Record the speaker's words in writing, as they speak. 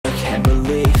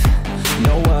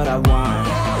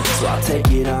I'll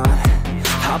take it on.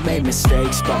 I've made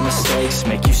mistakes, but mistakes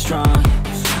make you strong.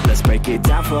 Let's break it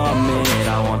down for a minute.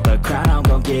 I want the crown, I'm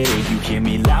gon' get it. You hear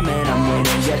me loud, man, I'm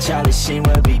winning. Yeah, Charlie Sheen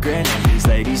will be grinning. These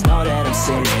ladies know that I'm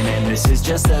sinning, and this is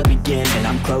just the beginning.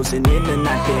 I'm closing in the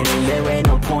ninth inning. There ain't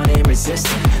no point in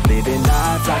resisting. Living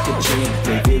life like a dream,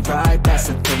 live it right, that's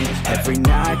the thing. Every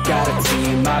night, got a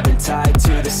team, I've been tied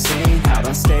to the scene. Out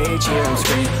on stage, here I'm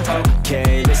screaming,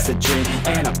 okay, it's a dream.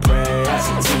 And I pray as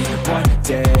a team, one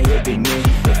day it'll be me.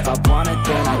 If I want it,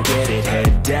 then I'll get it.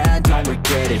 Head down, don't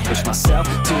regret it. Push myself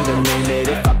to the limit.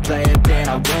 If I play it, then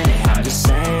I win it. I'm just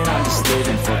saying, I'm just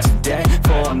living for today.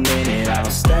 For a minute, I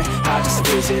don't stay, I just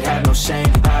visit. Have no shame,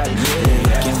 I admit it.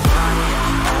 Looking right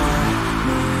at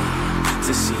me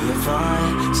to see if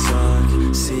I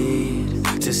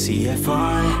succeed, to see if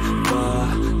I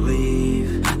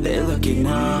believe. They're looking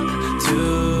up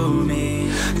to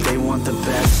me. They want the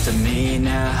best of me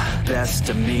now, best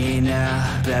of me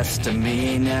now, best of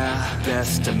me now,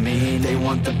 best of me. They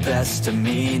want the best of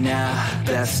me now,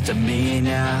 best of me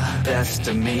now, best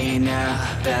of me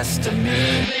now, best of me.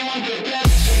 They want the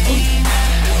best of me now.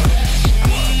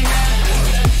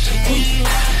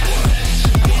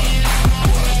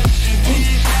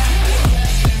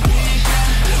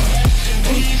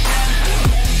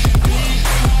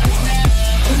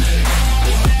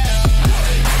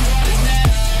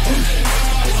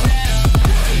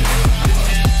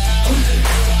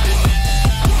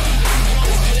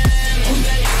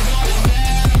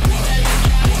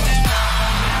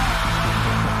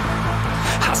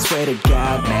 Swear to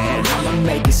God, man, I'ma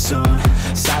make it soon.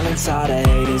 Silence all the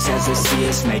haters as they see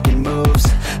us making moves.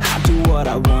 I do what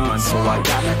I want, so I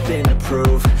got nothing to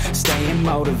prove. Staying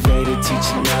motivated,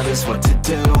 teaching others what to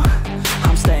do.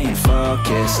 I'm staying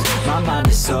focused, my mind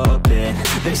is open.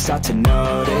 They start to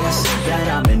notice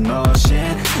that I'm in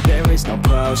motion. There is no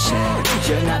potion,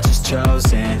 you're not just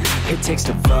chosen. It takes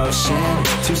devotion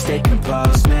to stay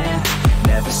composed, man.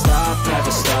 Never stop,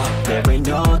 there ain't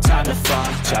no time to fall.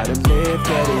 Try to live,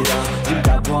 get it all, you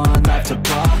got one life to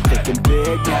ball. Thinking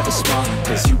big, never small,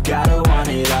 cause you gotta want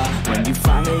it all. When you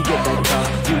finally get that call,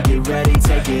 you get ready,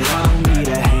 take it on. Need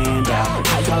a handout,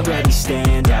 I already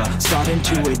stand out. Starting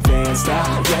to advance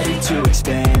now, ready to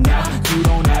expand now. You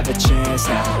don't have a chance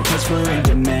now, cause we're in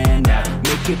demand now.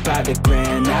 Make it by the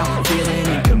grand now, feeling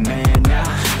in command now.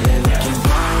 They're looking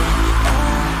right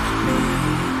at me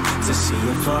to see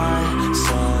if I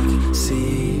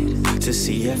succeed, to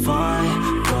see if I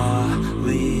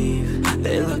believe.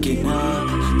 They're looking up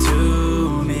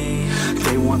to me.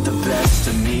 They want the best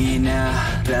of me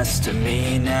now, best of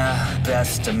me now,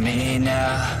 best of me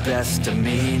now, best of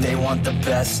me. They want the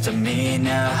best of me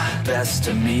now, best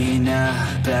of me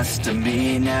now, best of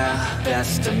me now,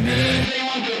 best of me. They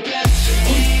want the best of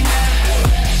me now.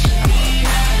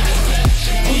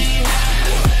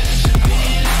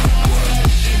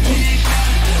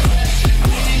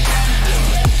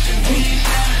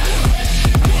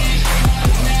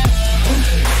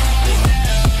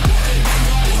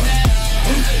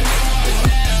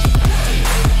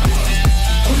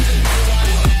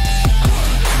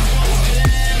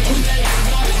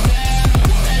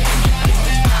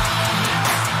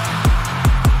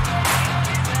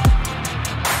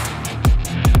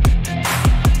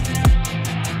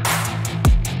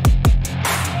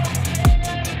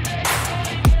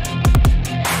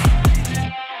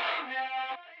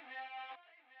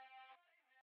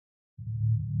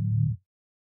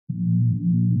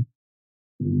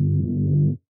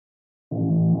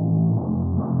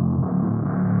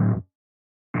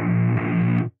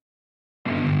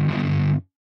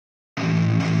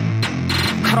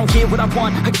 I don't get what I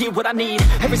want, I get what I need.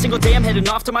 Every single day I'm heading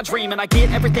off to my dream, and I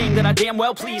get everything that I damn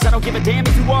well please. I don't give a damn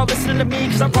if you all listening to me,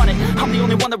 cause I run it. I'm the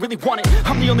only one that really want it,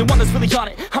 I'm the only one that's really on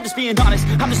it. I'm just being honest,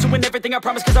 I'm just doing everything I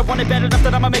promise, cause I want it bad enough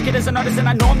that I'ma make it as an artist. And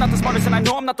I know I'm not the smartest, and I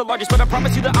know I'm not the largest, but I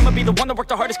promise you that I'ma be the one that worked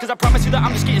the hardest. Cause I promise you that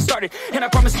I'm just getting started, and I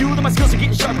promise you that my skills are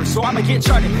getting sharper. So I'ma get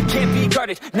charted, can't be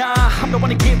guarded. Nah, I'm the one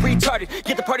to get retarded.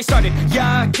 Get the party started,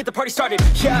 yeah, get the party started.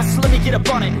 Yeah, so let me get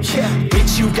up on it, yeah.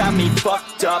 Bitch, you got me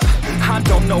fucked up, I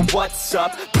don't know what's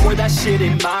up. Pour that shit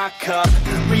in my cup,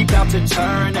 we bout to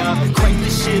turn up. Crank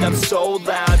this shit up so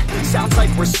loud, sounds like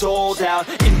we're sold out.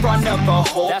 In front of a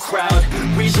whole crowd,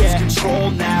 we lose control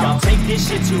now. Don't take this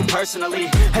shit too personally,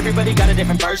 everybody got a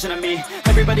different version of me.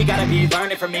 Everybody gotta be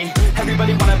learning from me,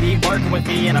 everybody wanna be working with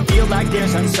me. And I feel like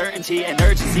there's uncertainty and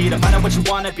urgency to find out what you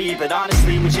wanna be. But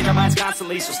honestly, we change our minds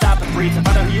constantly, so stop and breathe and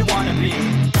find out who you wanna be.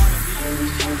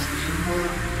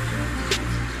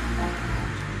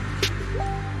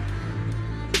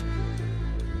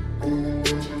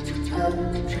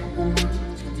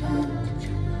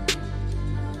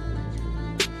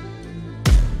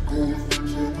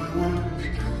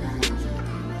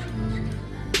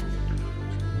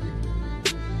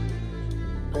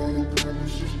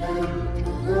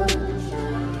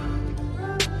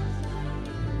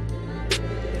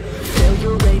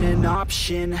 ain't an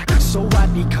option, so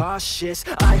I'd be cautious.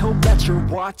 I hope that you're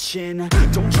watching.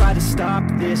 Don't try to stop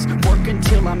this, work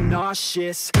until I'm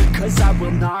nauseous. Cause I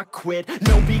will not quit,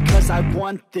 no, because I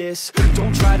want this.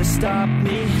 Don't try to stop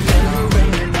me, failure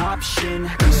ain't an option,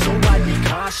 so I'd be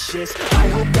cautious. I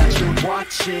hope that you're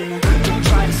watching. Don't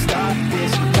try to stop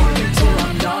this, work until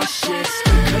I'm nauseous.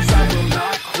 Cause I will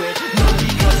not quit, no,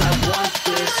 because I want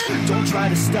this. Don't try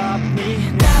to stop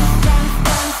me now.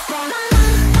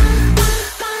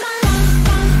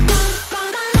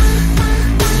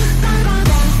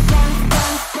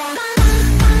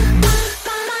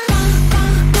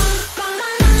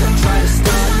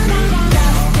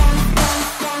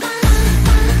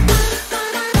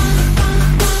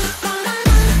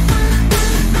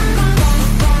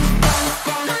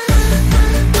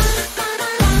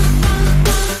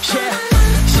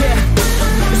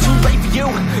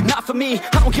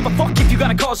 I don't give a fuck if you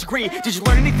got a college degree. Did you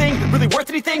learn anything? Really worth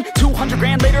anything? 200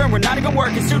 grand later and we're not even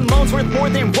working. Student loans worth more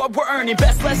than what we're earning.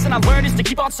 Best lesson I learned is to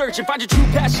keep on searching. Find your true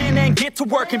passion and get to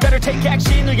work. And better take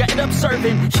action or you end up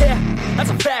serving. Yeah, that's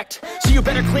a fact. So you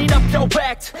better clean up your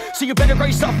act. So you better grow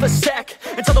yourself a sack.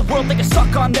 And tell the world they can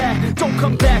suck on that. Don't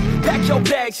come back, pack your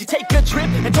bags. You take a trip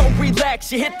and don't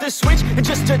relax. You hit the switch and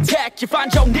just attack. You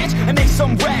find your niche and make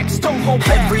some racks. Don't hold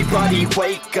back. Everybody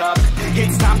wake up,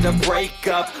 it's time to break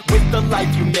up with the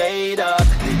life you made up.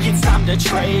 It's time to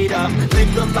trade up,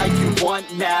 live the life you want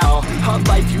now, a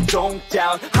life you don't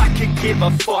doubt. I could give a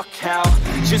fuck how,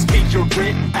 just figure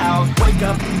it out.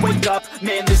 Wake up,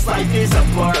 man, this life is a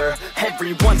blur.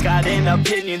 Everyone's got an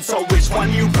opinion, so which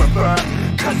one you prefer?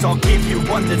 Cause I'll give you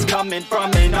one that's coming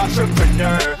from an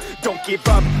entrepreneur. Don't give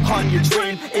up on your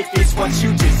dream if it's what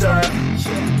you deserve.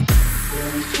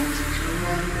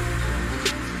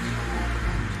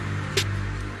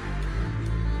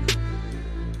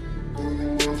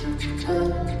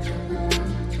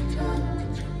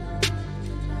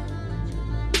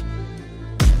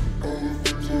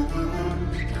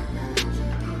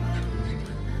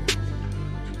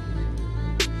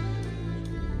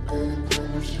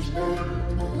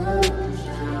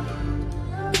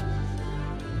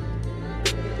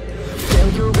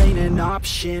 Failure ain't an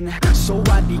option, so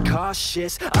I'd be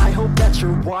cautious. I hope that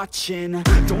you're watching.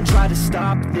 Don't try to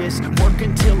stop this, work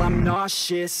until I'm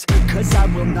nauseous. Cause I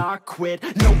will not quit,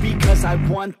 no, because I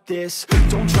want this.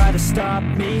 Don't try to stop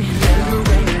me,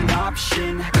 failure ain't an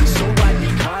option, so I'd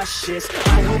be cautious.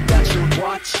 I hope that you're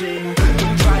watching.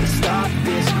 Don't try to stop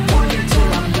this, work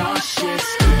until I'm nauseous.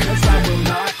 Cause I will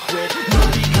not quit, no,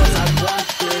 because I want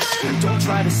this. Don't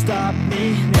try to stop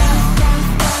me now.